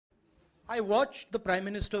I watched the Prime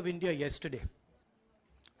Minister of India yesterday,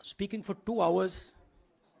 speaking for 2 hours,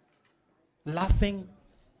 laughing,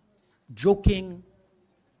 joking,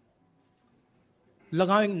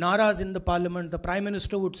 lagawing naras in the parliament. The Prime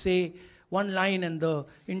Minister would say one line and the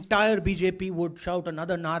entire BJP would shout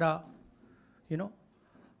another nara.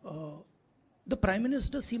 The Prime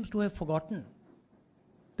Minister seems to have forgotten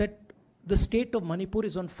that the state of Manipur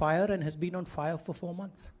is on fire and has been on fire for 4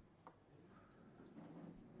 months.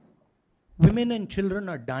 Women and children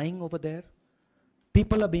are dying over there.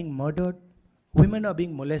 People are being murdered. Women are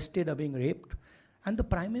being molested, are being raped. And the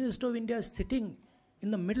Prime Minister of India is sitting in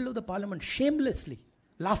the middle of the parliament, shamelessly,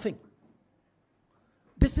 laughing.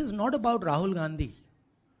 This is not about Rahul Gandhi.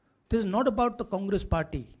 This is not about the Congress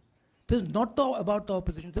party. This is not about the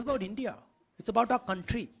opposition. This is about India. It's about our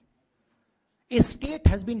country. A state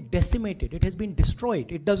has been decimated. It has been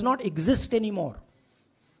destroyed. It does not exist anymore.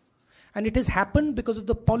 And it has happened because of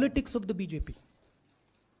the politics of the BJP.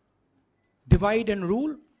 Divide and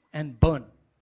rule and burn.